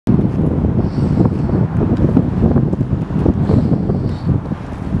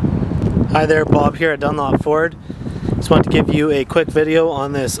Hi there, Bob here at Dunlop Ford. Just want to give you a quick video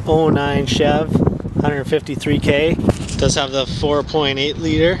on this 09 Chev 153K. It does have the 4.8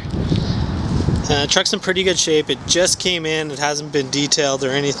 liter. Truck's in pretty good shape. It just came in. It hasn't been detailed or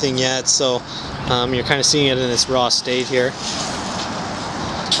anything yet, so you're kind of seeing it in its raw state here.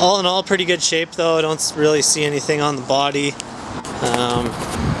 All in all, pretty good shape though. I don't really see anything on the body.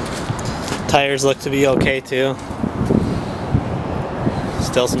 Tires look to be okay too.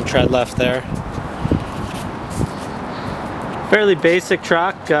 Still some tread left there. Fairly basic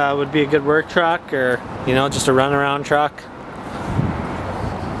truck, would be a good work truck, or just a runaround truck.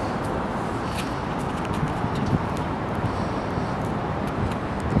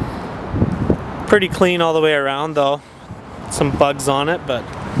 Pretty clean all the way around though. Some bugs on it, but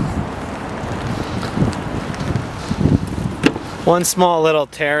one small little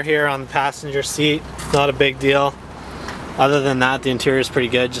tear here on the passenger seat, not a big deal. Other than that, the interior is pretty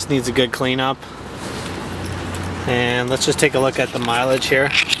good, just needs a good cleanup. And let's just take a look at the mileage here.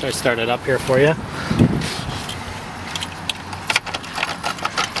 I'll start it up here for you.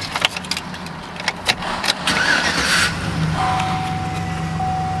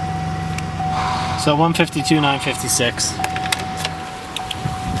 So 152,956.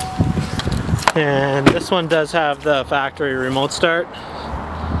 And this one does have the factory remote start.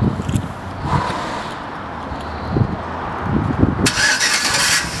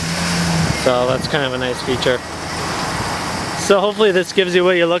 So that's kind of a nice feature. So hopefully this gives you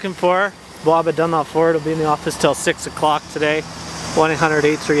what you're looking for. Bob at Dunlop Ford will be in the office till 6 o'clock today.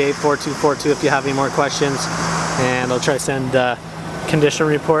 1-800-838-4242 if you have any more questions. And I'll try to send a condition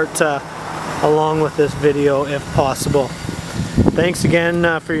report along with this video if possible. Thanks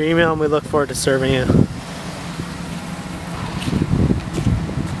again for your email, and we look forward to serving you.